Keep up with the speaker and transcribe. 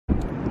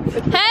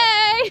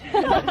Hey!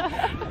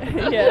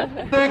 Yeah.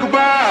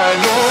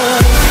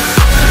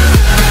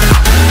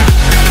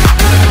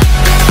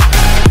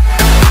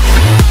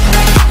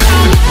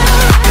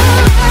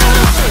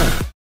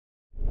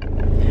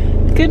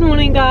 Good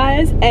morning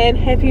guys, and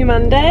happy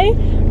Monday,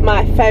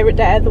 my favourite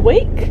day of the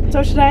week.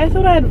 So today I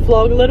thought I'd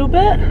vlog a little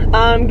bit,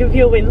 give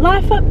you a wee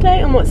life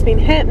update on what's been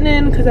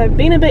happening, because I've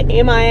been a bit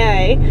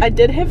MIA. I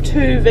did have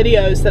 2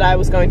 videos that I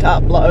was going to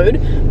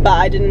upload, but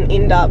I didn't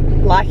end up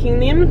liking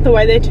them the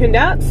way they turned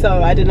out,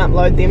 so I didn't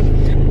upload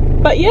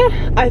them. But yeah,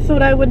 I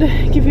thought I would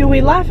give you a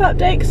wee life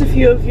update because a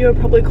few of you are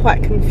probably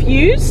quite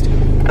confused.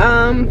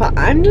 But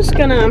I'm just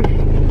gonna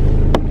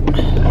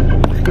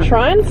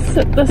try and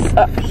sit this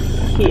up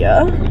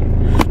here.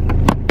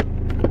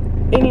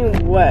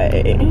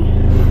 Anyway,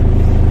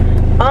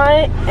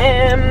 I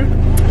am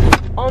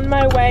on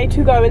my way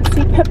to go and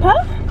see Pippa,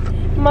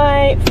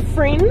 my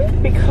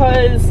friend,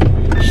 because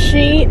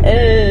she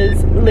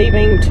is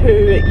leaving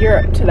to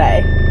Europe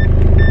today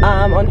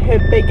on her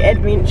big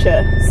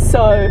adventure,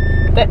 so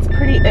that's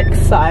pretty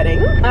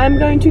exciting. I'm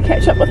going to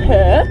catch up with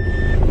her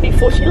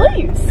before she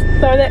leaves.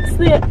 So that's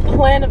the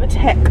plan of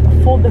attack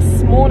for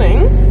this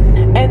morning,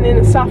 and then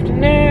this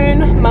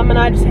afternoon Mum and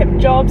I just have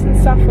jobs and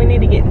stuff we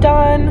need to get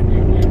done.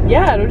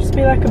 Yeah, it'll just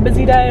be like a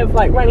busy day of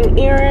like running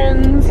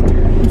errands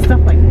and stuff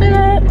like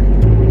that.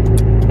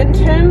 In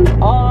terms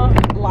of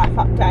life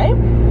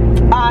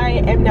update,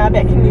 I am now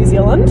back in New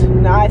Zealand.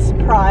 And I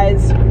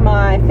surprised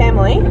my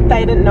family.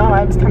 They didn't know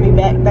I was coming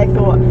back. They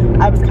thought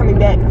I was coming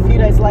back a few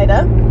days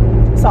later.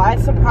 So I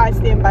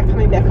surprised them by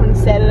coming back on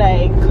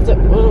Saturday because it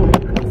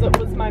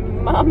was my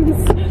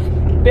mum's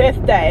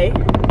birthday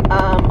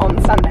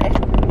on Sunday.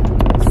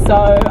 So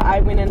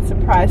I went and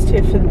surprised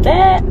her for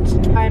that.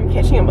 I'm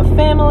catching up with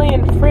family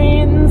and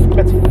friends.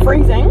 It's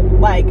freezing,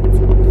 like it's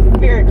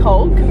very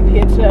cold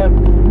compared to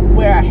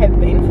where I have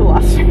been for the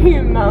last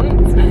few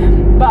months.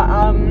 But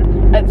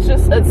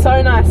it's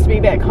so nice to be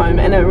back home,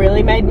 and it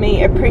really made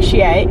me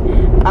appreciate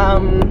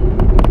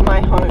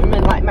my home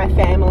and like my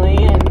family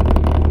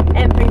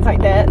and things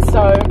like that.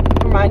 So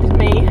it reminded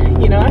me,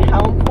 you know,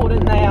 how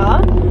important they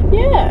are.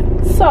 Yeah,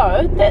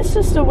 so that's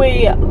just a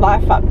wee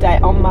life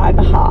update on my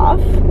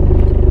behalf.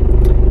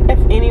 If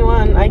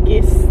anyone, I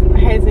guess,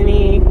 has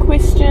any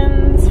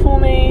questions for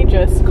me,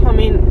 just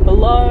comment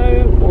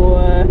below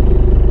or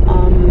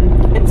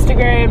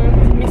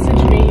Instagram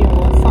message me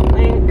or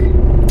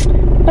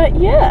something. But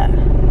yeah,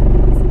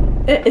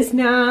 it is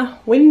now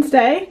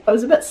Wednesday. I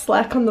was a bit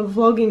slack on the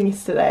vlogging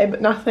yesterday,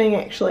 but nothing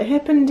actually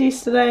happened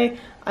yesterday.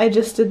 I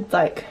just did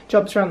like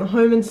jobs around the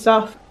home and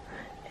stuff.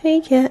 Hey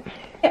cat.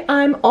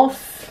 I'm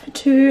off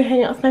to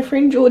hang out with my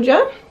friend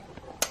Georgia.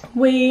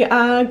 We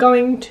are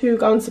going to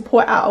go and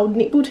support our old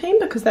netball team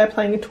because they're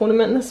playing a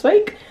tournament this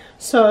week.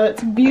 So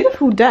it's a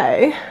beautiful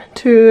day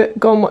to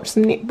go and watch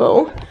some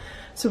netball.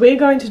 So we're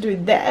going to do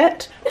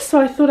that.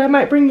 So I thought I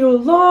might bring you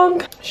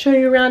along, show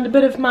you around a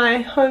bit of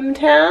my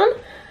hometown.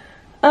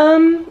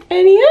 And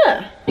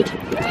yeah.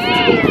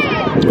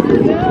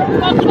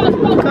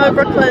 Go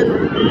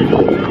Brooklyn.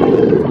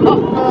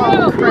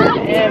 Oh crap.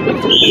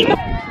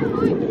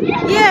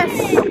 Yes.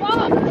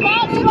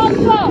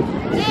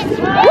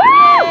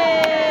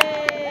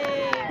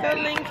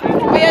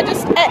 We are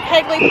just at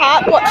Hagley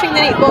Park watching the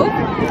netball.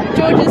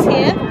 George is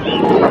here.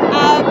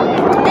 And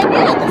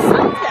yeah, the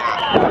sun's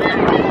out.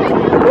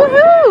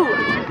 Woohoo!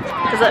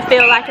 Does it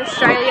feel like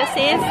Australia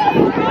says?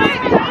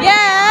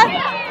 Yeah!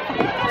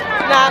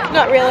 Nah,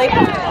 not really.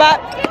 But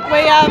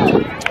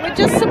we're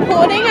just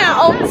supporting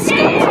our old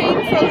school team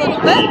for a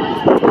little bit.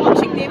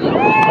 Watching them.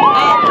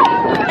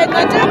 And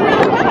they're doing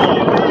really well.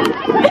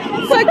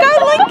 So go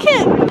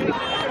Lincoln!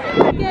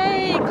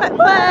 Yay! Clap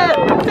clap!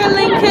 Go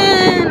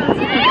Lincoln!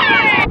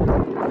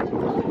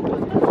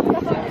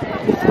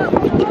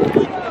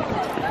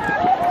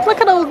 Look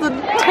at all the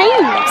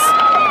teams.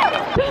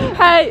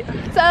 Hey,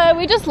 So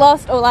we just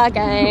lost all our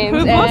games.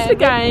 we lost a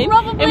game.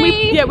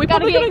 Probably we're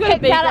probably gonna go to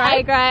B out of A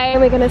grade. grade.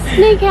 And we're gonna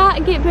sneak out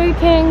and get Boo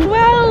King.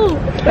 Well,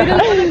 we're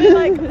gonna want to be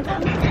like.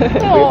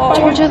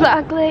 George is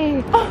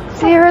ugly.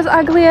 Sarah's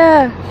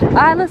uglier.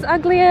 Isla's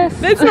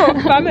ugliest. That's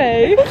not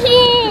funny.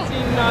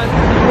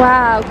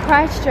 Wow,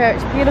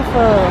 Christchurch,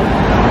 beautiful.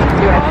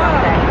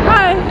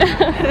 Hi.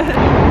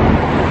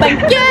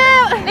 Thank you.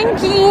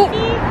 Thank you.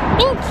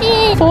 Thank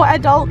you. 4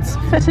 adults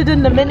fitted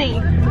in the mini.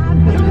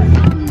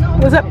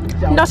 Was it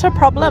not a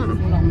problem?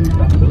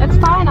 It's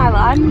fine,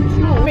 I'm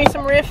small. Give me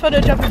some rare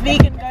footage of a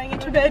vegan going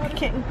into Burger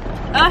King.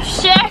 Oh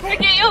shit,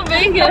 forget your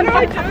vegan.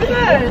 How do I do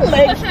that?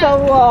 Legs so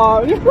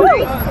long.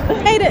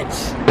 Hate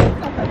it.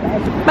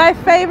 My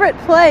favourite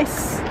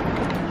place.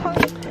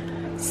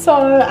 So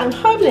I'm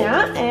home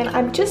now and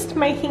I'm just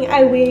making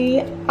a wee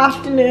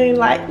afternoon,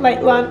 like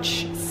late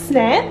lunch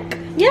snack.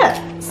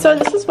 Yeah, so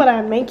this is what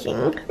I'm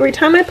making. Every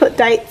time I put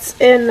dates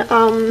in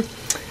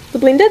the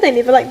blender, they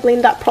never like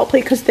blend up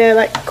properly because they're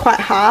like quite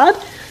hard.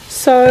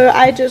 So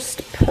I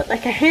just put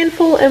like a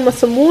handful in with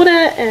some water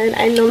in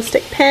a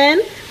non-stick pan,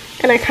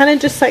 and I kind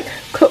of just like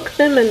cook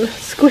them and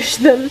squish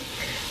them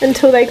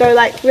until they go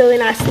like really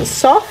nice and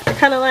soft,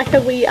 kind of like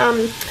a wee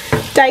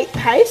date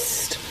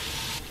paste.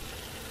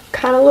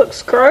 kind of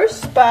looks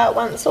gross, but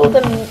once all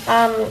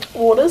the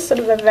water's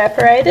sort of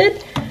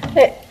evaporated,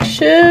 it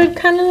should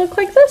kind of look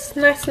like this,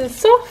 nice and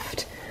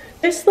soft.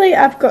 Firstly,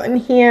 I've got in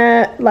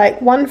here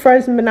like one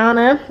frozen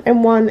banana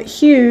and one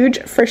huge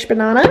fresh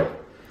banana.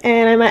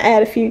 And I might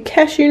add a few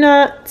cashew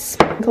nuts, a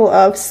sprinkle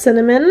of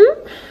cinnamon,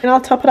 and I'll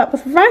top it up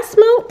with rice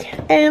milk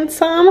and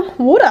some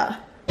water.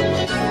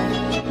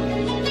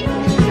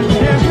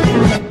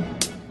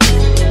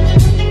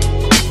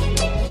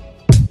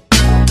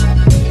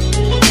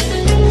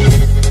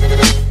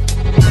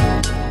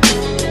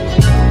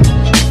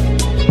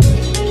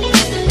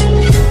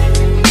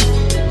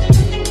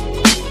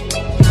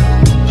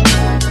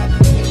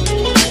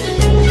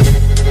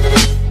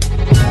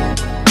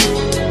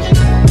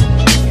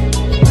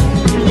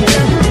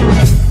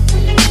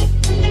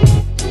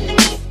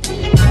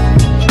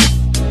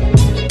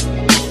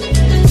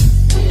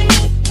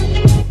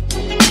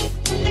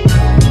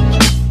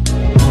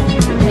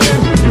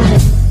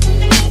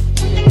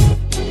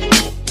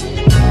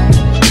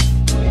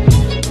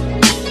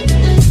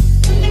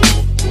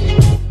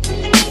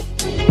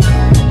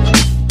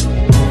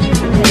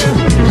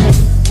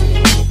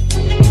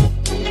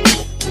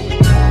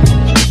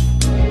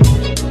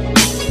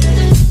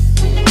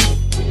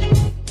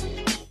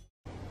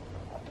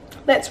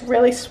 That's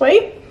really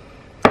sweet.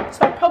 So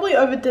I probably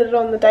overdid it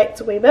on the dates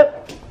a wee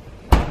bit.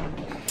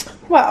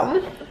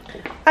 Well,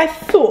 I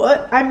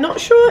thought, I'm not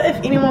sure if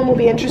anyone will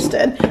be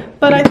interested,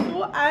 but I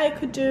thought I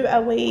could do a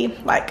wee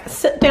like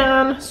sit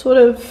down sort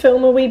of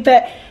film a wee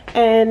bit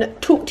and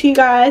talk to you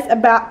guys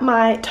about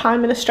my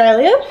time in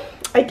Australia.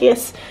 I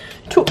guess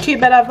talk to you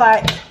a bit of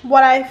like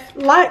what I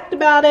liked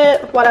about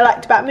it, what I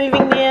liked about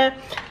moving there,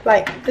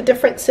 like the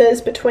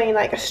differences between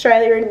like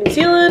Australia and New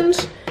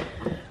Zealand.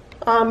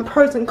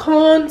 Pros and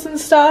cons and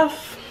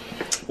stuff.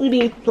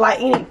 Any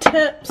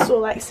tips or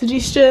like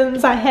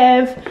suggestions I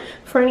have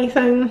for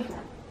anything.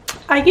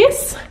 I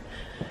guess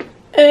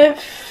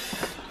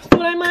if I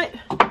thought I might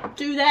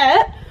do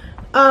that.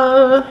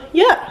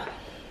 Yeah,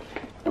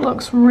 it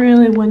looks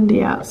really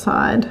windy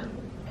outside.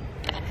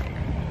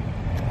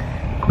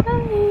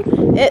 Hi.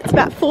 It's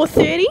about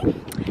 4:30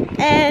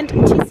 and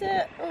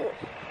Tessa, oh,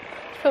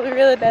 it's probably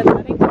really bad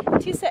lighting.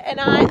 Tessa and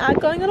I are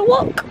going on a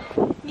walk.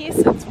 Yes,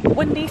 it's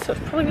windy, so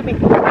it's probably gonna be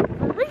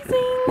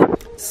freezing.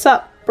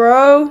 Sup,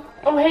 bro?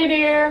 Oh, hey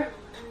dear.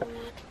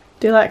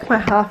 Do you like my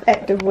half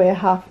active wear,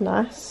 half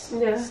nice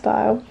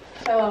style?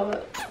 I love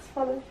it. It's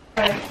funny.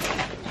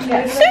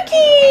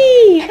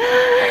 Suki!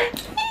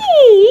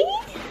 Hey!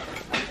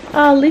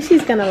 Oh,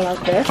 Lucy's gonna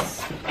love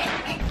this.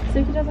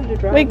 Suki doesn't do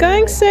drugs. We're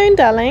going soon,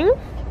 darling.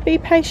 Be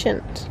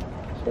patient.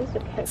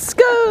 Let's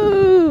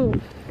go!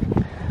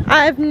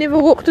 I've never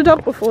walked a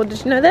dog before, did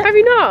you know that? Have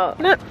you not?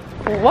 No.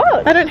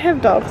 What? I don't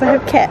have dogs, I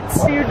have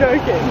cats. You're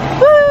joking.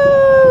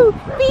 Woo!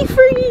 Be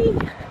free!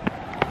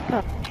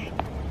 Oh.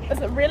 Is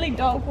it really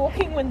dog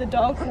walking when the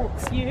dog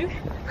walks you?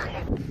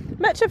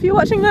 Mitch, if you're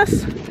watching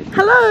this,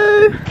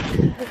 hello!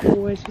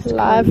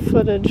 Live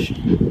footage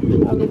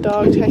of the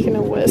dog taking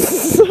a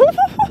whiz.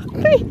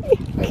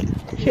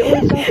 She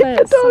always does that.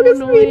 The dog is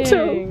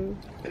annoying.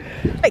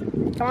 Hey,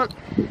 come on.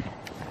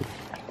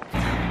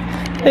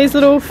 These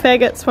little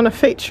faggots want to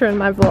feature in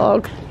my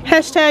vlog.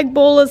 Hashtag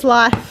ballers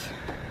life.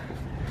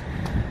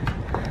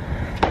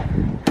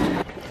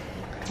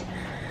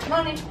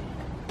 Mommy.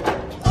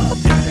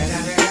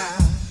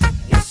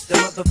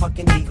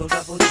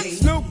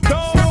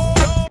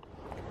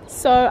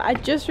 So I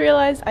just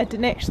realized I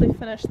didn't actually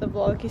finish the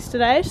vlog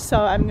yesterday, so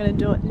I'm gonna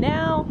do it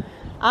now.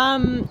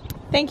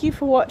 Thank you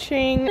for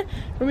watching.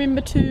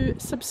 Remember to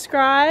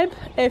subscribe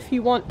if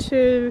you want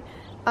to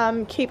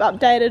keep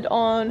updated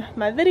on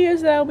my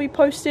videos that I'll be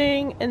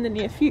posting in the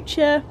near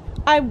future.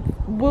 I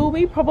will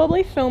be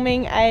probably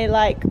filming a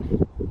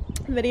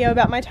video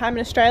about my time in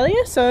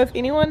Australia, so if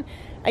anyone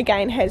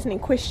again has any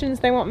questions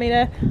they want me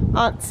to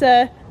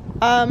answer,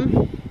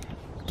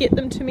 get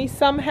them to me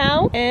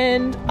somehow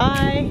and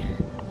I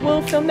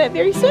will film that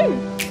very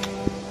soon.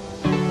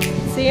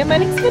 See you in my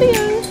next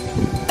video.